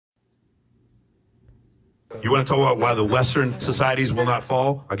You want to talk about why the Western societies will not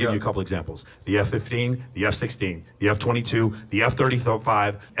fall? I'll give you a couple examples. The F-15, the F-16, the F-22, the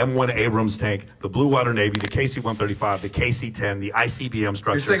F-35, M1 Abrams tank, the Blue Water Navy, the KC-135, the KC-10, the ICBM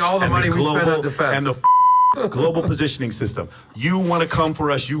structure. You're saying all the money we spend on defense. And the global positioning system. You want to come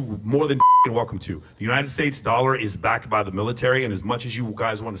for us, you more than welcome to. The United States dollar is backed by the military, and as much as you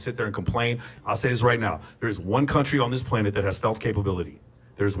guys want to sit there and complain, I'll say this right now. There's one country on this planet that has stealth capability.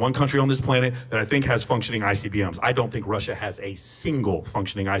 There's one country on this planet that I think has functioning ICBMs. I don't think Russia has a single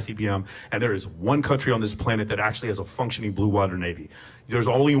functioning ICBM. And there is one country on this planet that actually has a functioning blue water navy. There's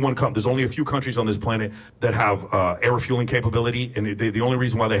only there's only a few countries on this planet that have air refueling capability. And the only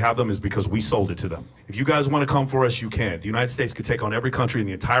reason why they have them is because we sold it to them. If you guys want to come for us, you can. The United States could take on every country in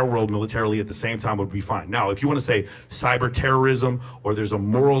the entire world militarily at the same time, would be fine. Now, if you want to say cyber terrorism or there's a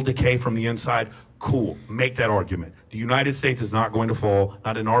moral decay from the inside, cool, make that argument. The United States is not going to fall,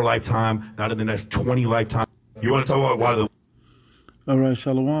 not in our lifetime, not in the next 20 lifetimes. You want to talk about why the... All right,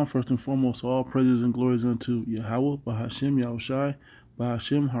 Shalom. First and foremost, all praises and glories unto Yahweh, Bahashim, Yahushai,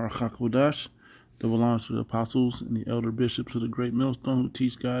 Bahashim, Harachakodash, that belongs to the apostles and the elder bishops of the great millstone who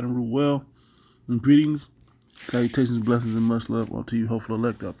teach, guide, and rule well. And greetings, salutations, blessings, and much love unto you, hopeful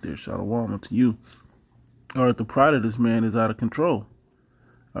elect out there. Shalom unto you. All right, the pride of this man is out of control.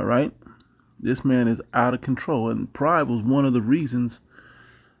 All right? This man is out of control, and pride was one of the reasons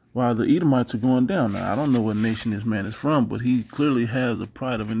why the Edomites are going down. Now, I don't know what nation this man is from, but he clearly has the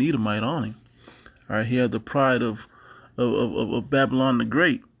pride of an Edomite on him. All right, he had the pride of Babylon the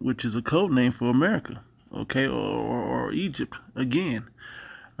Great, which is a code name for America, okay, or Egypt again.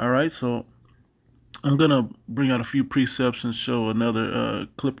 All right, so I'm gonna bring out a few precepts and show another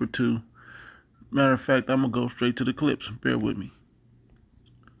clip or two. Matter of fact, I'm gonna go straight to the clips. Bear with me.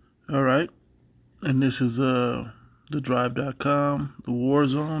 All right. And this is thedrive.com, the war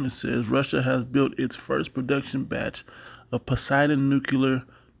zone. It says Russia has built its first production batch of Poseidon nuclear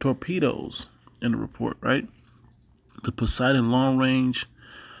torpedoes in the report, right? The Poseidon long-range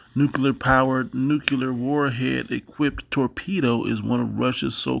nuclear-powered nuclear warhead-equipped torpedo is one of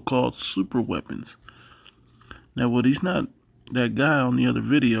Russia's so-called super weapons. Now, what he's not, that guy on the other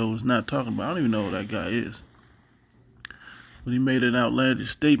video is not talking about, I don't even know who that guy is. But he made an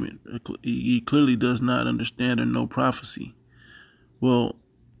outlandish statement. He clearly does not understand or know prophecy. Well,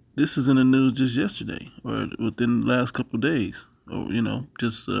 this is in the news just yesterday, or within the last couple of days, or,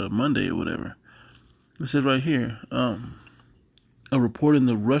 just Monday or whatever. It said right here, a report in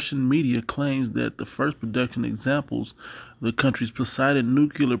the Russian media claims that the first production examples of the country's Poseidon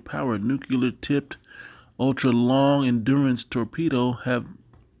nuclear-powered, nuclear-tipped, ultra-long endurance torpedo have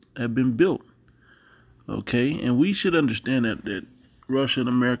been built. Okay, and we should understand that Russia and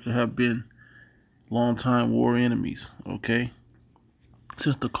America have been long-time war enemies, okay,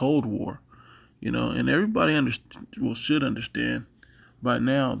 since the Cold War, and everybody should understand by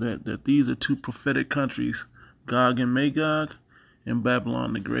now that these are two prophetic countries, Gog and Magog and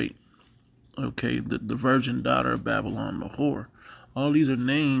Babylon the Great, okay, the virgin daughter of Babylon, the whore. All these are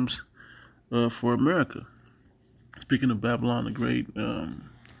names for America. Speaking of Babylon the Great,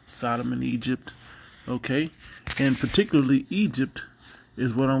 Sodom and Egypt, okay, and particularly Egypt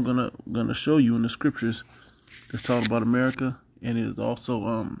is what I'm gonna show you in the scriptures that's talking about America, and it is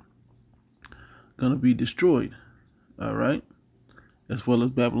also gonna be destroyed. All right, as well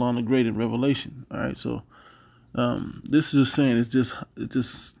as Babylon the Great in Revelation. All right, so this is just saying it's just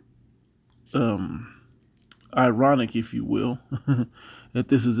ironic, if you will, that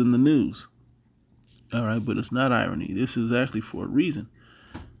this is in the news. All right, but it's not irony. This is actually for a reason.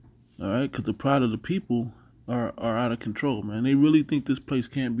 All right, because the pride of the people are out of control, man. They really think this place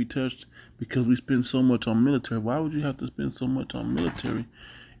can't be touched because we spend so much on military. Why would you have to spend so much on military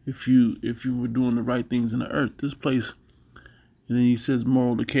if you were doing the right things in the earth? This place, and then he says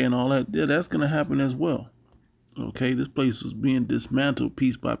moral decay and all that. Yeah, that's going to happen as well. Okay, this place was being dismantled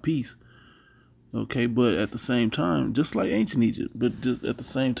piece by piece. Okay, but at the same time, just like ancient Egypt, but just at the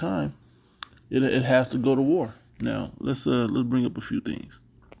same time, it has to go to war. Now let's bring up a few things.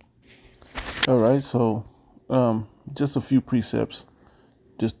 All right, so just a few precepts.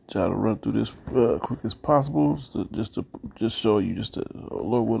 Just try to run through this quick as possible, just to show you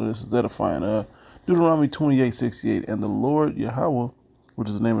Lord willing, this is edifying. Deuteronomy 28:68, and the Lord Yahweh, which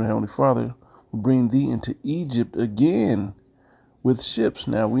is the name of the Heavenly Father, will bring thee into Egypt again with ships.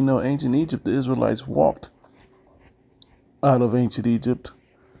 Now we know ancient Egypt, the Israelites walked out of ancient Egypt.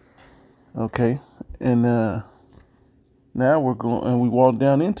 Okay, and now we're going, and we walked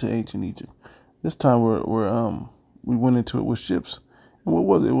down into ancient Egypt. This time we went into it with ships. And what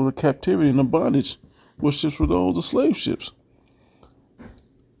was it? It was a captivity and a bondage. What ships were those? The slave ships.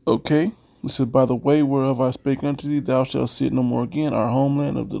 Okay. It said, by the way whereof I spake unto thee, thou shalt see it no more again, our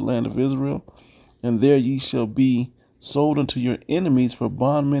homeland of the land of Israel. And there ye shall be sold unto your enemies for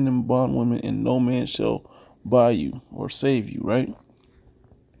bondmen and bondwomen, and no man shall buy you or save you, right?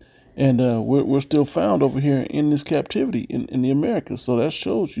 And we're still found over here in this captivity in the Americas. So that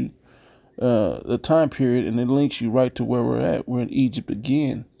shows you the time period, and it links you right to where we're at. We're in Egypt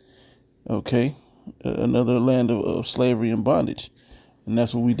again, okay? Another land of slavery and bondage. And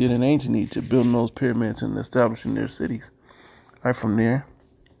that's what we did in ancient Egypt, building those pyramids and establishing their cities. Right from there,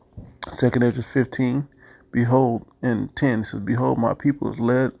 2nd Esdras 15, behold, and 10, it says, behold, my people is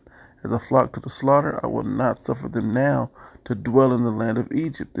led as a flock to the slaughter. I will not suffer them now to dwell in the land of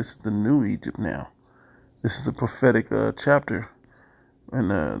Egypt. This is the new Egypt now. This is the prophetic chapter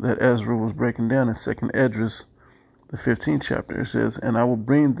and that Ezra was breaking down in 2nd Esdras, the 15th chapter. It says, and I will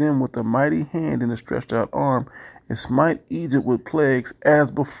bring them with a mighty hand and a stretched out arm and smite Egypt with plagues as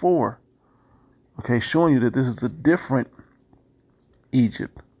before. Okay, showing you that this is a different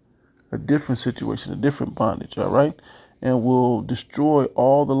Egypt, a different situation, a different bondage, all right? And will destroy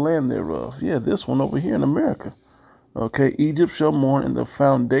all the land thereof. Yeah, this one over here in America. Okay, Egypt shall mourn, and the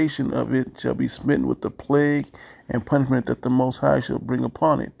foundation of it shall be smitten with the plague and punishment that the Most High shall bring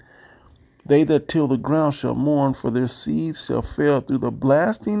upon it. They that till the ground shall mourn, for their seeds shall fail through the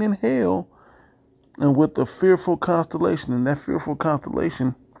blasting and hail, and with the fearful constellation. And that fearful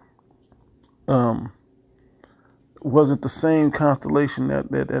constellation wasn't the same constellation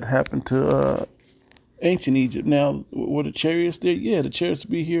that happened to ancient Egypt. Now, were the chariots there? Yeah, the chariots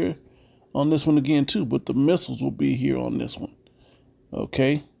will be here on this one again too, but the missiles will be here on this one.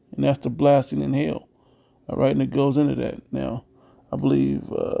 Okay, and that's the blasting and hail. All right, and it goes into that. Now, I believe,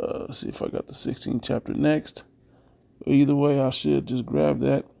 let's see if I got the 16th chapter next. Either way, I should just grab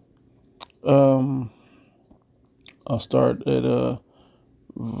that. I'll start at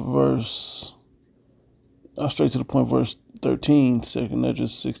I'll straight to the point, verse 13, 2nd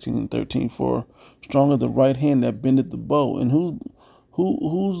Esdras 16 and 13. For stronger the right hand that bendeth the bow. And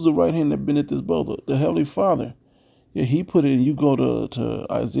who's the right hand that bendeth this bow? The Heavenly Father. Yeah, he put it in. You go to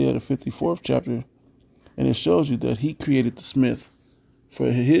Isaiah the 54th chapter, and it shows you that he created the smith for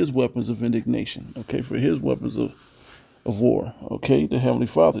his weapons of indignation. Okay, for his weapons of war. Okay, the Heavenly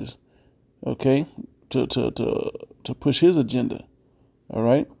Father's. Okay, to push his agenda. All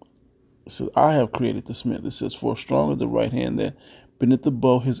right. It says, I have created the smith. It says, for stronger the right hand that bendeth the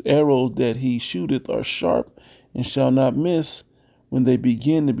bow. His arrows that he shooteth are sharp and shall not miss when they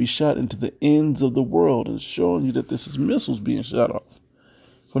begin to be shot into the ends of the world. And showing you that this is missiles being shot off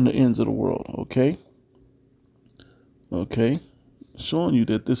from the ends of the world. Okay. Okay. Showing you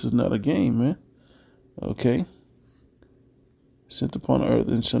that this is not a game, man. Okay. Sent upon the earth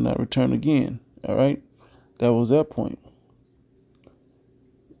and shall not return again. All right. That was that point.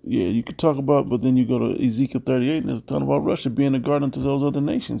 Yeah, you could talk about, but then you go to Ezekiel 38, and there's a ton about Russia being a guardian to those other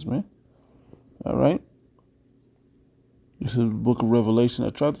nations, man. All right. This is the book of Revelation. I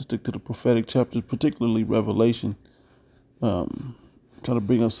tried to stick to the prophetic chapters, particularly Revelation. Try to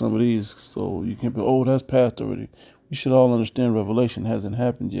bring up some of these so you can't be, oh, that's past already. We should all understand Revelation hasn't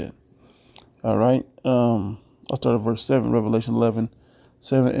happened yet. All right. I'll start at verse 7, Revelation 11:7.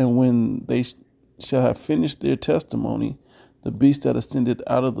 And when they shall have finished their testimony, the beast that ascended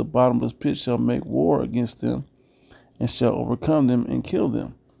out of the bottomless pit shall make war against them and shall overcome them and kill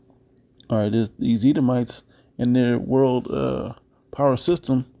them. All right, these Edomites and their world power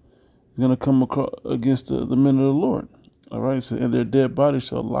system is going to come against the men of the Lord. All right, so and their dead bodies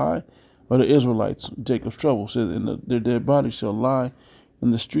shall lie, or the Israelites, Jacob's trouble, says, and their dead bodies shall lie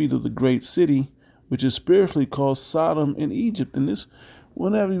in the street of the great city, which is spiritually called Sodom in Egypt. And this,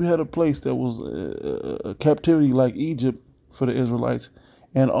 whenever you had a place that was a captivity like Egypt for the Israelites,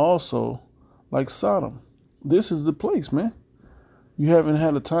 and also like Sodom, this is the place, man. You haven't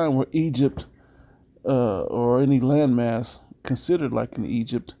had a time where Egypt or any landmass considered like in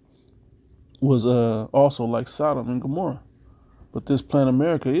Egypt was also like Sodom and Gomorrah. But this planet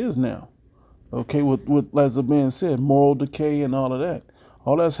America is now. Okay, with as the man said, moral decay and all of that.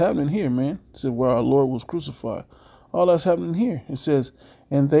 All that's happening here, man. It said where our Lord was crucified. All that's happening here. It says,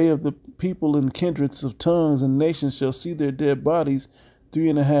 and they of the people and kindreds of tongues and nations shall see their dead bodies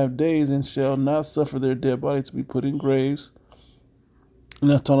 3.5 days, and shall not suffer their dead bodies to be put in graves. And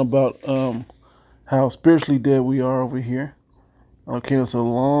that's talking about how spiritually dead we are over here. Okay, it's a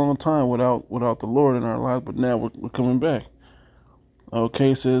long time without the Lord in our lives, but now we're coming back.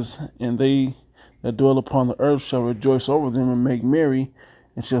 Okay, it says, and they that dwell upon the earth shall rejoice over them and make merry,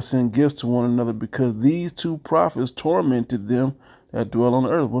 and shall send gifts to one another, because these two prophets tormented them that dwell on the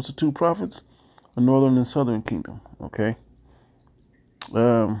earth. What's the two prophets? The northern and southern kingdom. Okay.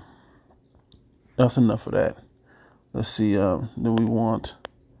 That's enough of that. Let's see. Then we want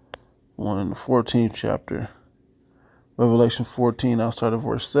one in the 14th chapter. Revelation 14, I'll start at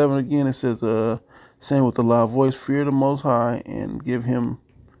verse 7 again. It says, saying with a loud voice, fear the Most High and give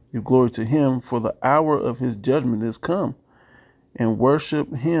glory to him, for the hour of his judgment is come, and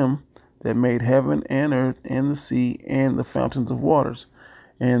worship him that made heaven and earth and the sea and the fountains of waters.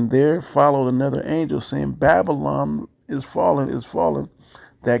 And there followed another angel saying, Babylon is fallen,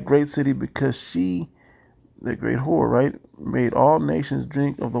 that great city, because she, that great whore, right, made all nations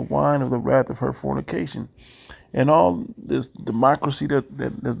drink of the wine of the wrath of her fornication. And all this democracy that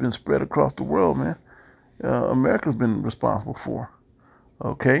has been spread across the world, man, America's been responsible for.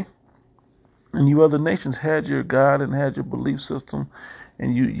 Okay? And you other nations had your God and had your belief system,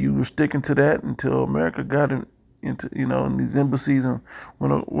 and you were sticking to that until America got into, in these embassies and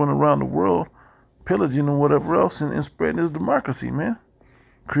went around the world pillaging and whatever else and spreading this democracy, man.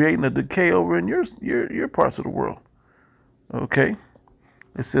 Creating a decay over in your parts of the world. Okay?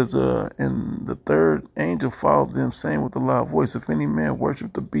 It says, and the third angel followed them, saying with a loud voice, if any man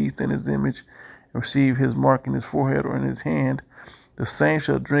worship the beast in his image and receive his mark in his forehead or in his hand, the same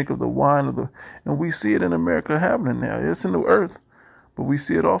shall drink of the wine of the... And we see it in America happening now. It's in the earth, but we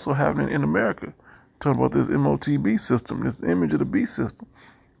see it also happening in America. Talking about this MOTB system, this image of the beast system.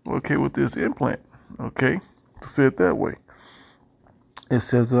 Okay, with this implant. Okay, to say it that way. It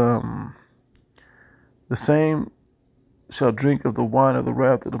says, the same shall drink of the wine of the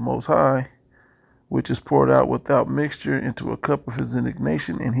wrath of the Most High, which is poured out without mixture into a cup of his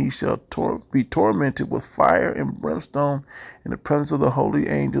indignation, and he shall be tormented with fire and brimstone in the presence of the holy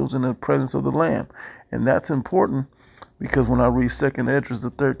angels and in the presence of the Lamb. And that's important because when I read 2nd Esdras,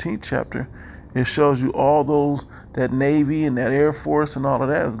 the 13th chapter, it shows you all those, that Navy and that Air Force and all of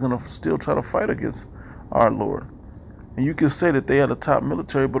that is going to still try to fight against our Lord. And you can say that they are the top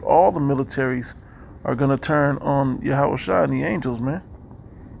military, but all the militaries are going to turn on Yahweh Shai and the angels, man,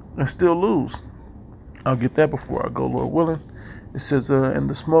 and still lose. I'll get that before I go, Lord willing. It says, and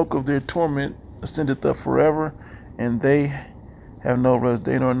the smoke of their torment ascendeth up forever, and they have no rest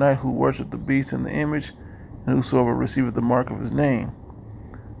day nor night who worship the beast and the image, and whosoever receiveth the mark of his name.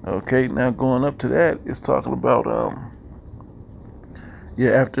 Okay, now going up to that, it's talking about,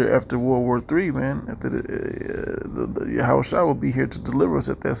 after World War III, man, after the Yahweh Shai will be here to deliver us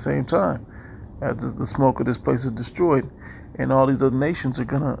at that same time. As the smoke of this place is destroyed, and all these other nations are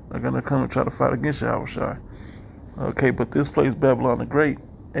gonna come and try to fight against Yahweh Shai. Okay, but this place, Babylon the Great,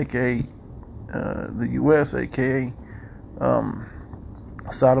 aka the U.S., aka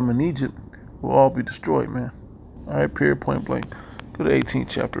Sodom and Egypt, will all be destroyed, man. All right, period, point blank. Go to 18th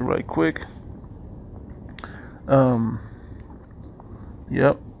chapter right quick. I'll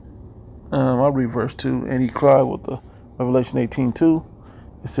read verse 2. And he cried with the Revelation 18:2.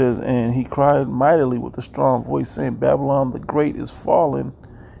 It says, and he cried mightily with a strong voice, saying, Babylon the Great is fallen,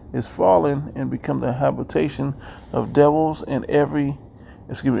 and become the habitation of devils and in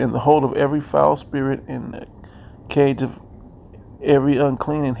the hold of every foul spirit, and the cage of every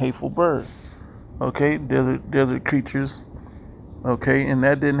unclean and hateful bird. Okay, desert creatures. Okay, and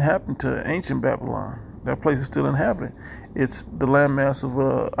that didn't happen to ancient Babylon. That place is still inhabited. It's the landmass of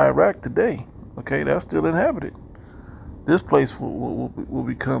Iraq today. Okay, that's still inhabited. This place will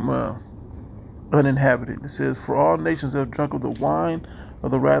become uninhabited. It says, for all nations have drunk of the wine of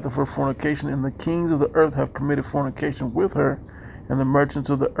the wrath of her fornication, and the kings of the earth have committed fornication with her, and the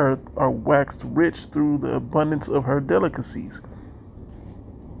merchants of the earth are waxed rich through the abundance of her delicacies.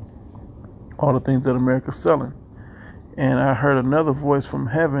 All the things that America's selling. And I heard another voice from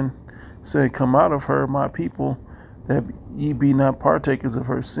heaven saying, come out of her, my people, that ye be not partakers of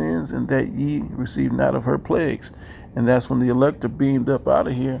her sins, and that ye receive not of her plagues. And that's when the elect are beamed up out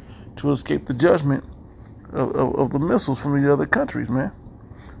of here to escape the judgment of the missiles from the other countries, man.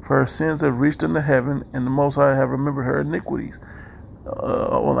 For her sins have reached into heaven, and the Most High have remembered her iniquities.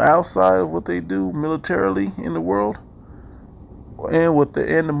 On the outside of what they do militarily in the world, and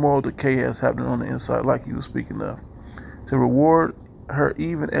the moral decay has happened on the inside, like you were speaking of. To reward her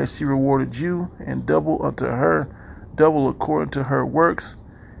even as she rewarded you, and double unto her, double according to her works,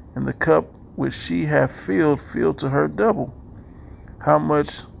 and the cup which she hath filled to her double. How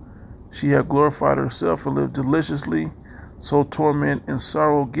much she hath glorified herself and lived deliciously, so torment and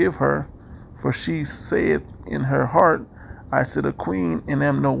sorrow give her. For she saith in her heart, I sit a queen and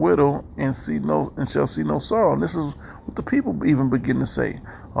am no widow, and shall see no sorrow. And this is what the people even begin to say.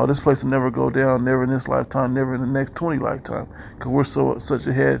 Oh, this place will never go down, never in this lifetime, never in the next 20 lifetime, because we're such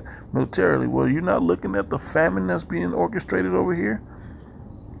ahead militarily. Well, you're not looking at the famine that's being orchestrated over here.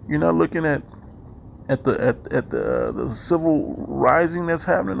 You're not looking at the civil rising that's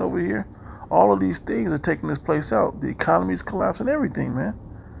happening over here. All of these things are taking this place out. The economy is collapsing, everything, man.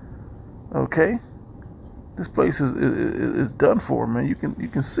 Okay, this place is done for, man. You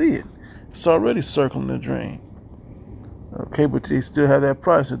can see it. It's already circling the drain. Okay, but they still have that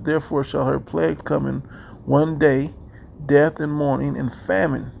price. And therefore shall her plagues come in one day, death and mourning and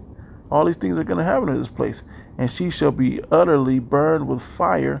famine. All these things are going to happen in this place. And she shall be utterly burned with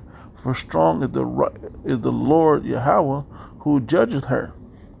fire, for strong is the Lord Yahweh who judgeth her.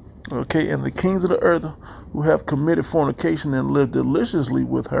 Okay, and the kings of the earth who have committed fornication and lived deliciously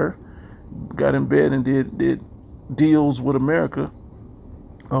with her, got in bed and did deals with America.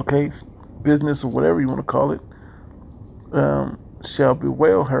 Okay, business or whatever you want to call it. Shall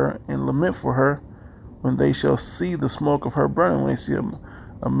bewail her and lament for her when they shall see the smoke of her burning, when they see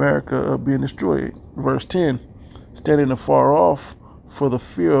America being destroyed. Verse 10, standing afar off for the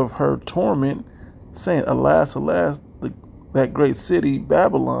fear of her torment, saying, Alas, alas, that great city,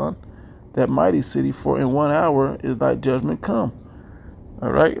 Babylon, that mighty city, for in 1 hour is thy judgment come.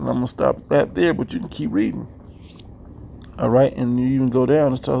 All right, and I'm going to stop that there, but you can keep reading. All right, and you even go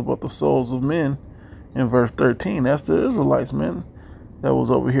down and talk about the souls of men. In verse 13, that's the Israelites, man, that was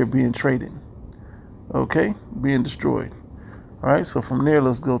over here being traded. Okay, being destroyed. All right, so from there,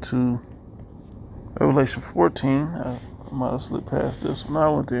 let's go to Revelation 14. I might have slipped past this one. No, I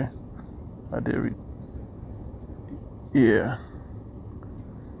went there. I did read. Yeah.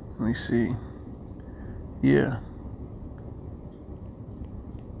 Let me see. Yeah.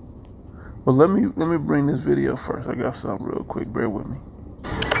 Well, let me bring this video first. I got something real quick. Bear with me.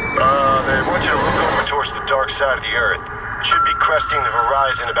 I want you to look over towards the dark side of the Earth. It should be cresting the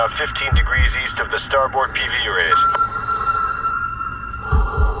horizon about 15 degrees east of the starboard PV arrays.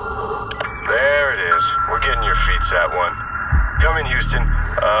 There it is. We're getting your feet, Sat-1. Come in, Houston.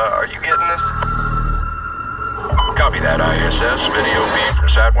 Are you getting this? Copy that, ISS. Video feed from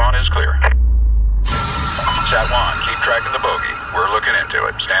Sat-1 is clear. Sat-1, keep tracking the bogey. We're looking into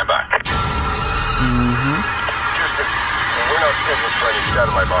it. Stand by. Houston, we're not scheduled for any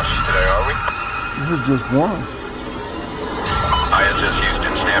satellite launches today, are we? This is just one. ISS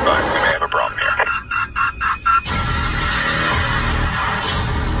Houston, stand by. We may have a problem here.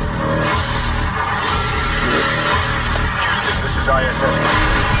 Houston, this is ISS.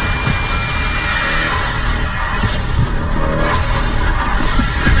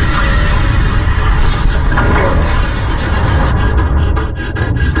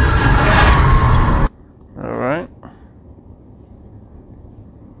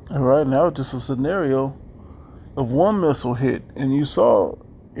 All right, now it's just a scenario of one missile hit, and you saw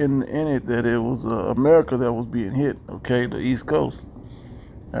in it that it was America that was being hit. Okay, the East Coast.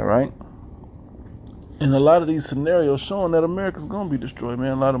 All right, and a lot of these scenarios showing that America's gonna be destroyed,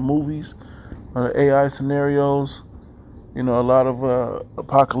 man. A lot of movies, a lot of AI scenarios, you know, a lot of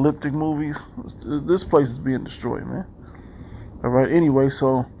apocalyptic movies. This place is being destroyed, man. All right. Anyway,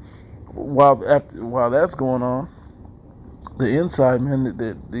 so while that's going on, the inside, man,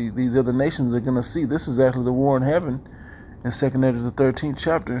 these other nations are going to see. This is actually the war in heaven in 2 Ezra, the 13th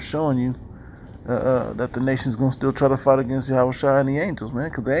chapter, showing you that the nation's going to still try to fight against Yahushua and the angels, man.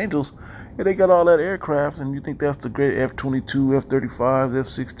 Because the angels, yeah, they got all that aircraft, and you think that's the great F-22, F-35s,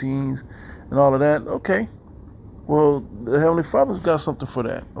 F-16s, and all of that. Okay. Well, the Heavenly Father's got something for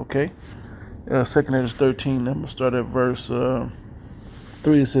that, okay? 2 Ezra 13, I'm going to start at verse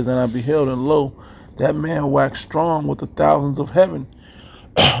 3. It says, And I beheld, and lo, that man waxed strong with the thousands of heaven.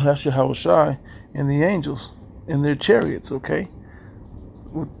 That's Yahushua and the angels in their chariots, okay?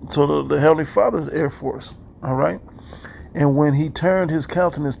 So the Heavenly Father's Air Force, all right? And when he turned his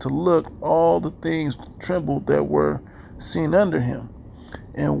countenance to look, all the things trembled that were seen under him.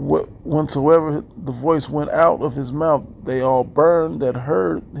 And whensoever the voice went out of his mouth, they all burned that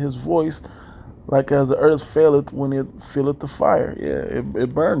heard his voice, like as the earth faileth when it filleth the fire. Yeah,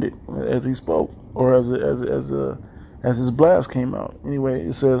 it burned it as he spoke, or as his blast came out. Anyway,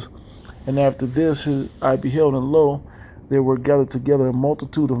 it says, And after this I beheld, and lo, there were gathered together a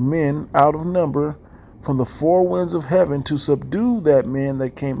multitude of men out of number from the four winds of heaven to subdue that man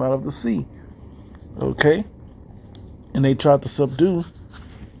that came out of the sea. Okay? And they tried to subdue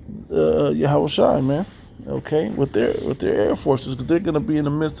Yahushua, man. Okay? With their air forces, because they're going to be in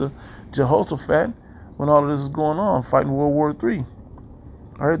the midst of Jehoshaphat when all of this is going on, fighting World War III.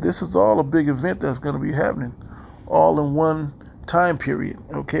 All right? This is all a big event that's going to be happening all in one time period.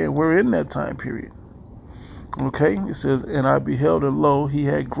 Okay? And we're in that time period. Okay, it says, And I beheld, and lo, he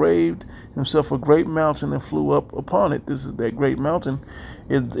had graved himself a great mountain and flew up upon it. This is that great mountain.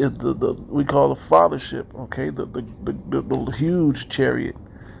 Is the we call the fathership. Okay, the huge chariot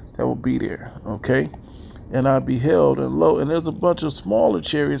that will be there. Okay, And I beheld, and lo, and there's a bunch of smaller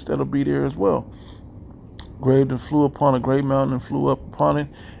chariots that'll be there as well. Graved and flew upon a great mountain and flew up upon it.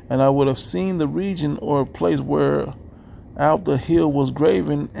 And I would have seen the region or place where out the hill was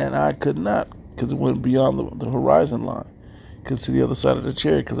graven, and I could not, because it went beyond the horizon line. Could see the other side of the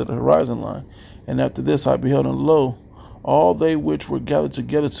chariot because of the horizon line. And after this I beheld, and lo, all they which were gathered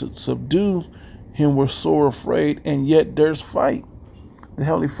together to subdue him were sore afraid, and yet there's fight. The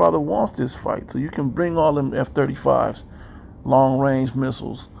Heavenly Father wants this fight. So you can bring all them F-35s, long-range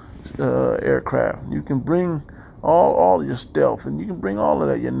missiles, aircraft. You can bring all your stealth, and you can bring all of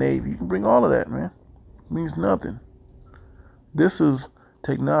that, your Navy. You can bring all of that, man. It means nothing. This is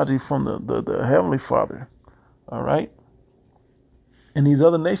technology from the Heavenly Father, all right? And these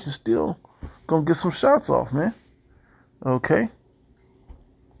other nations still going to get some shots off, man. Okay?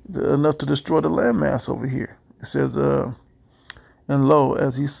 Enough to destroy the landmass over here. It says, and lo,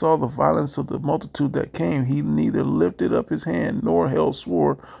 as he saw the violence of the multitude that came, he neither lifted up his hand, nor held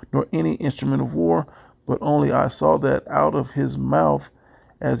sword, nor any instrument of war, but only I saw that out of his mouth,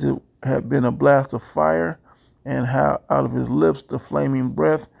 as it had been a blast of fire, and how out of his lips the flaming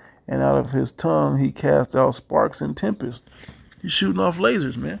breath, and out of his tongue he cast out sparks and tempest. He's shooting off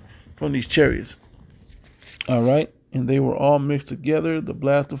lasers, man, from these chariots. All right? And they were all mixed together, the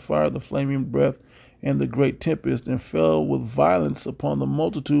blast of fire, the flaming breath, and the great tempest, and fell with violence upon the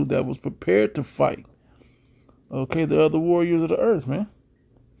multitude that was prepared to fight. Okay, the other warriors of the earth, man.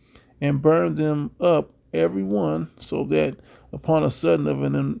 And burned them up, every one, so that upon a sudden of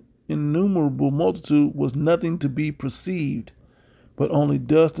an innumerable multitude was nothing to be perceived, but only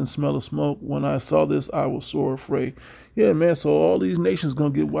dust and smell of smoke. When I saw this, I was sore afraid. Yeah, man, so all these nations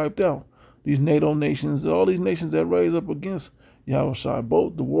going to get wiped out. These NATO nations, all these nations that raise up against Yahushua,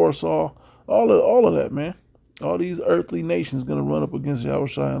 both the Warsaw, all of that, man. All these earthly nations going to run up against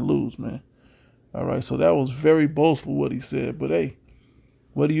Yahushua and lose, man. All right, so that was very boastful what he said. But, hey,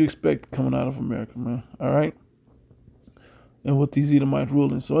 what do you expect coming out of America, man? All right? And with these Edomites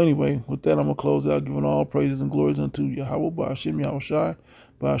ruling. So anyway, with that, I'm going to close out, giving all praises and glories unto Yahweh, Ba'ashem Yahushai,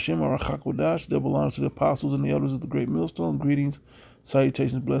 Ba'ashem Arachakodash, double honor to the apostles and the elders of the great millstone. Greetings,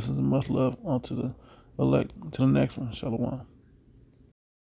 salutations, blessings, and much love unto the elect. Until the next one, Shalom.